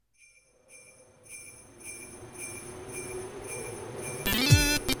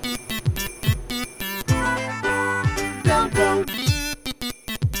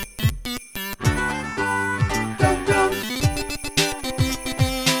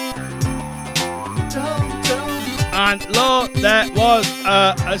and lo, there was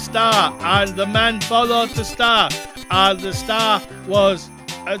a star, and the men followed the star, and the star was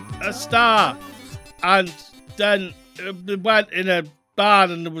a star, and then they went in a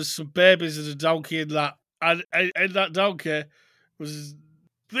barn, and there was some babies and a donkey in that, and in that donkey was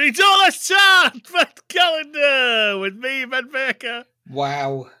 $3 chart Advent calendar with me, Ben Baker.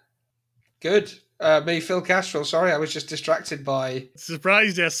 Wow. Good. Me, Phil Castro. Sorry, I was just distracted by...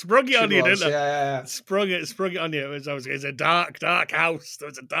 Surprised you. Sprung it on you, didn't I? Yeah. Sprung it on you. It's a dark house. There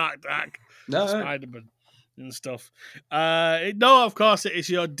was a dark Spider-Man and stuff. No, of course, it is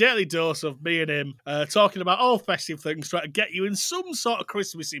your daily dose of me and him talking about all festive things, trying to get you in some sort of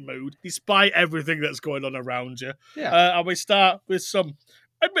Christmassy mood, despite everything that's going on around you. Yeah. And we start with some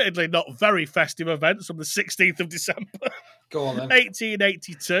admittedly not very festive events from the 16th of December. Go on then.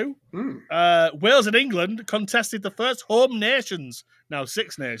 1882. Wales and England contested the first home nations, now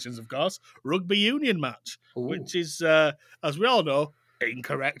 6 nations, of course, rugby union match, which is, as we all know,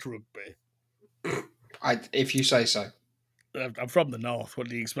 incorrect rugby. If you say so. I'm from the north. What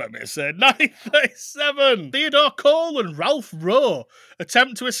do you expect me to say? 1937. Theodore Cole and Ralph Rowe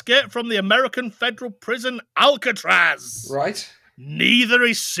attempt to escape from the American federal prison Alcatraz. Right. Neither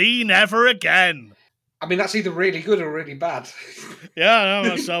is seen ever again. I mean, that's either really good or really bad. Yeah,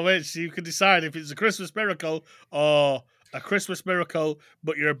 no, so you can decide if it's a Christmas miracle or a Christmas miracle,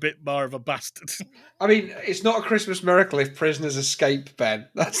 but you're a bit more of a bastard. I mean, it's not a Christmas miracle if prisoners escape, Ben.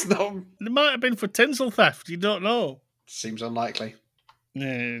 That's not... It might have been for tinsel theft. You don't know. Seems unlikely. Yeah,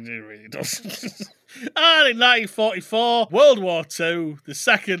 it really does. And in 1944, World War II, the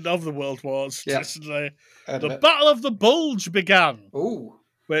second of the World Wars, the Battle of the Bulge began. Ooh.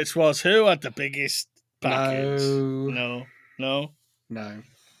 Which was who had the biggest package? No.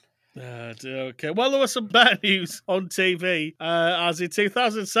 Okay. Well, there was some bad news on TV, as in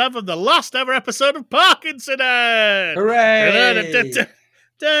 2007, the last ever episode of Parkinsonism. Hooray!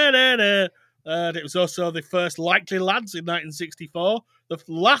 And it was also the first Likely Lads in 1964, the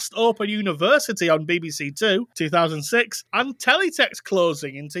last Open University on BBC Two, 2006, and Teletext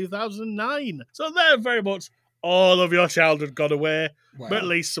closing in 2009. So they're very much all of your childhood gone away, but at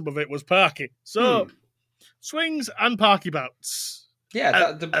least some of it was Parky. So, swings and Parky bouts.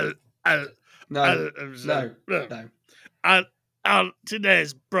 Yeah, No. And on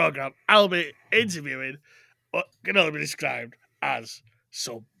today's programme, I'll be interviewing what can only be described as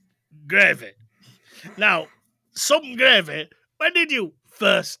some gravy. Now, some gravy, when did you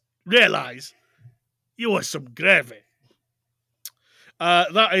first realise you were some gravy?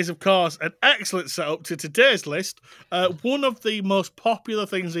 That is, of course, an excellent setup to today's list. One of the most popular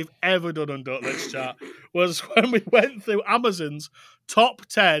things we've ever done on Don't Let's Chat was when we went through Amazon's top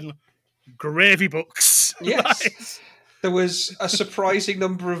 10 gravy books. Yes. Right? There was a surprising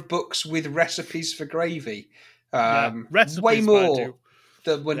number of books with recipes for gravy. Way more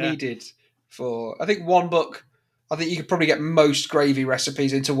than were needed for... I think one book... I think you could probably get most gravy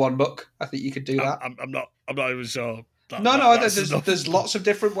recipes into one book. I think you could do that. I'm not even sure. There's lots of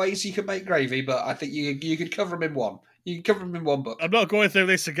different ways you can make gravy, but I think you could cover them in one. You can cover them in one book. I'm not going through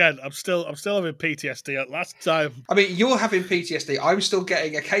this again. I'm still having PTSD at last time. I mean, you're having PTSD. I'm still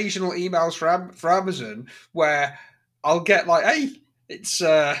getting occasional emails for Amazon where I'll get like, hey, it's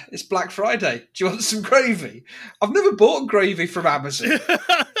Black Friday. Do you want some gravy? I've never bought gravy from Amazon.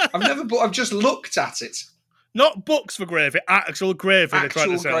 I've just looked at it. Not books for gravy, actual gravy.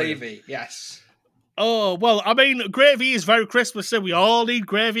 Actual gravy, yes. Oh, well, I mean, gravy is very Christmassy. We all need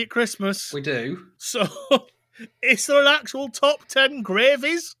gravy at Christmas. We do. So, is there an actual top 10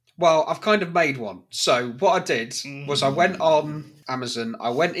 gravies? Well, I've kind of made one. So, what I did was I went on Amazon,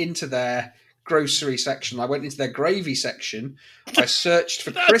 I went into their grocery section, I went into their gravy section, I searched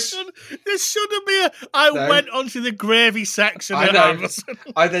for Christmas. There shouldn't be went onto the gravy section at Amazon.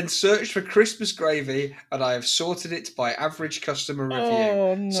 I then searched for Christmas gravy and I have sorted it by average customer review.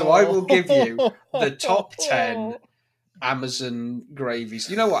 Oh, no. So I will give you the top 10 Amazon gravies.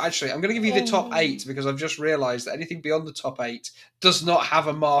 You know what? Actually, I'm going to give you the top 8 because I've just realised that anything beyond the top 8 does not have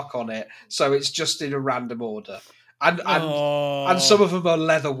a mark on it. So it's just in a random order. And some of them are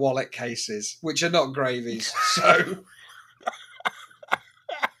leather wallet cases, which are not gravies. So,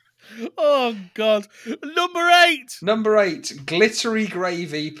 oh God, number 8, glittery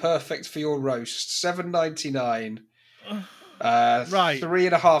gravy, perfect for your roast, $7.99. Right,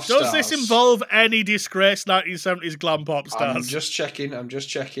 3.5 stars. Does this involve any disgraced 1970s glam pop stars? I'm just checking.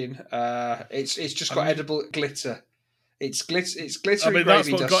 It's just got edible glitter. It's glittery gravy. I mean,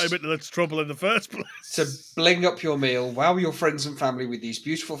 that's what got him into the trouble in the first place. To bling up your meal, wow your friends and family with these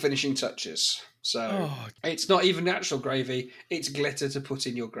beautiful finishing touches. So it's not even natural gravy; it's glitter to put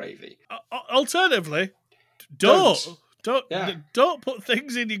in your gravy. Alternatively, Don't. Don't put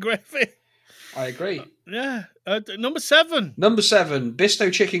things in your gravy. I agree. Yeah. Number 7. Number 7,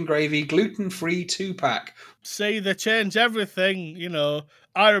 Bisto Chicken Gravy, gluten-free 2-pack. See, they change everything, you know.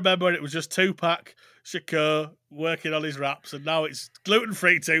 I remember when it was just 2-pack, Shakur working on his wraps, and now it's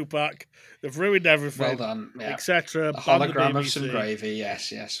gluten-free 2-pack. They've ruined everything. Well done. Yeah. Etc. A hologram of some gravy,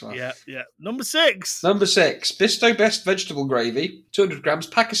 yes. Well. Yeah. Number 6. Number 6, Bisto Best Vegetable Gravy, 200 grams,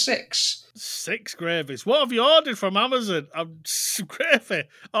 pack of 6. 6 gravies. What have you ordered from Amazon? Gravy.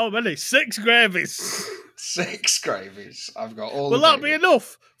 Oh, many. 6 gravies. 6 gravies. I've got all. Will that be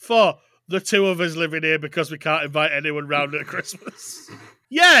enough for the 2 of us living here because we can't invite anyone round at Christmas?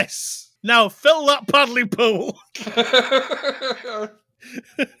 Yes. Now fill that paddling pool.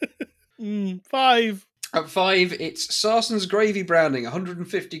 5. At 5, it's Sarson's Gravy Browning,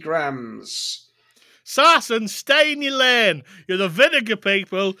 150 grams. Sarson, stay in your lane. You're the vinegar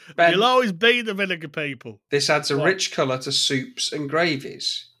people. Ben, you'll always be the vinegar people. This adds a rich colour to soups and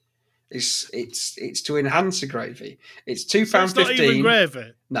gravies. It's to enhance a gravy. It's £2.15. So it's not even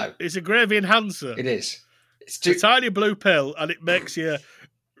gravy? No. It's a gravy enhancer. It is. It's a tiny blue pill, and it makes your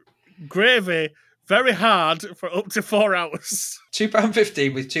gravy very hard for up to 4 hours.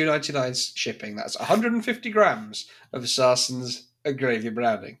 £2.15 with $2.99 shipping. That's 150 grams of Sarson's Gravy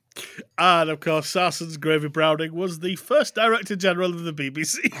Browning. And, of course, Sarson's Gravy Browning was the first Director General of the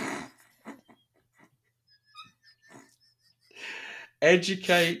BBC.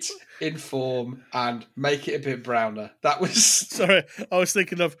 Educate, inform, and make it a bit browner. That was... Sorry, I was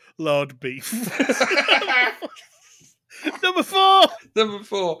thinking of Lord Beef. Number 4. Number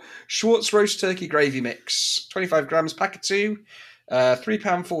 4, Schwartz Roast Turkey Gravy Mix. 25 grams, pack of 2.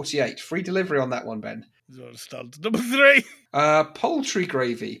 £3.48. Free delivery on that one, Ben. I don't understand. Number 3. Poultry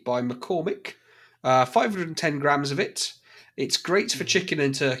Gravy by McCormick. 510 grams of it. It's great for chicken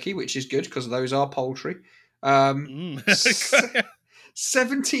and turkey, which is good because those are poultry.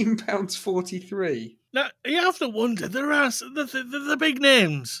 £17.43. Now, you have to wonder, there are the big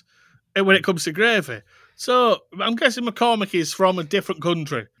names when it comes to gravy. So, I'm guessing McCormick is from a different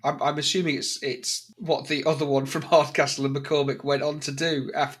country. I'm assuming it's what the other one from Hardcastle and McCormick went on to do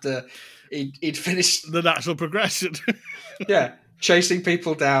after he'd finished... The natural progression. Yeah, chasing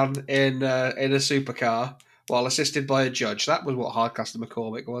people down in a supercar while assisted by a judge. That was what Hardcastle and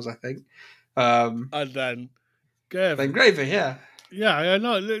McCormick was, I think. And then gravy. Then gravy, yeah. Yeah, I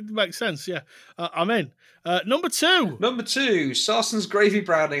know. It makes sense, yeah. I'm in. Number 2. Number 2, Sarson's Gravy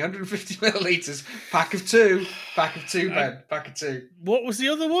Browning, 150 millilitres, pack of 2. Pack of 2, Ben. Pack of 2. What was the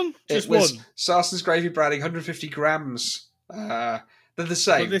other one? Just one. Sarson's Gravy Browning, 150 grams. They're the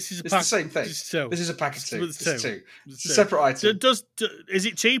same. This is it's the same thing. This is a pack of 2. It's 2. It's a separate item. Is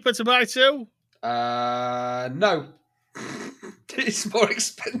it cheaper to buy 2? No. It's more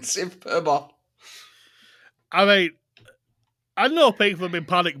expensive per bottle. I mean, I know people have been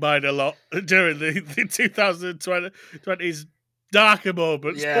panic buying a lot during the 2020s darker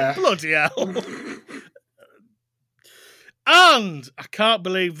moments, but bloody hell. And I can't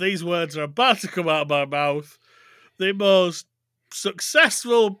believe these words are about to come out of my mouth. The most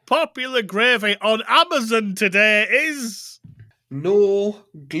successful, popular gravy on Amazon today is... Knorr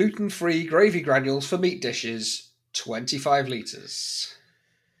gluten-free gravy granules for meat dishes, 25 litres.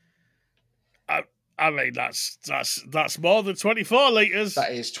 I mean, that's more than 24 litres.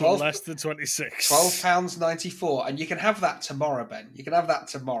 That is 12. Less than 26. £12.94. And you can have that tomorrow, Ben. You can have that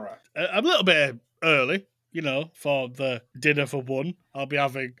tomorrow. A little bit early, for the dinner for one. I'll be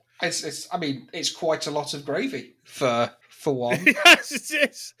having... It's quite a lot of gravy for one. Yes, it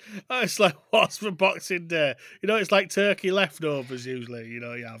is. It's like, what's for Boxing Day? It's like turkey leftovers usually, you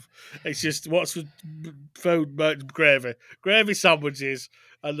have. It's just, what's for food, gravy. Gravy sandwiches,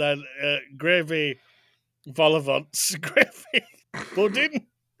 and then gravy vol au vents, gravy pudding.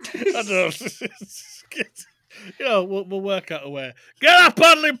 I don't know. We'll work out a way. Get that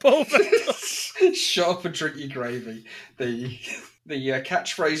paddling pool. Shut up and drink your gravy. The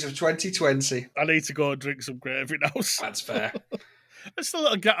catchphrase of 2020. I need to go and drink some gravy now. That's fair. Just a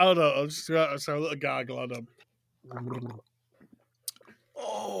little I'll just a little gargle on them.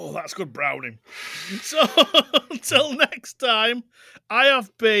 Oh, that's good browning. So, until next time, I have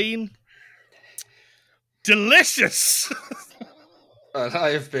been delicious. And I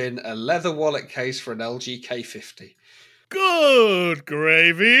have been a leather wallet case for an LG K50. Good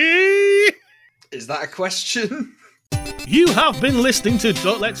gravy. Is that a question? You have been listening to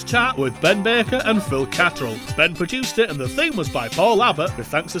Don't Let's Chat with Ben Baker and Phil Cattrall. Ben produced it and the theme was by Paul Abbott, with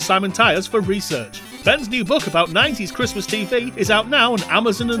thanks to Simon Tyers for research. Ben's new book about 90s Christmas TV is out now on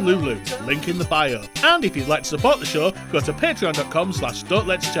Amazon and Lulu. Link in the bio. And if you'd like to support the show, go to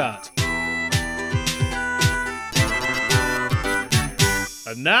patreon.com/don'tlet'schat.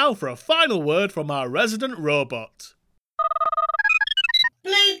 And now for a final word from our resident robot.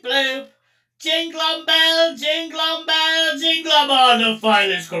 Bleep bloop. Jingle bell, jingle bell, jingle bell. The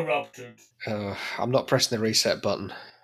file is corrupted. I'm not pressing the reset button.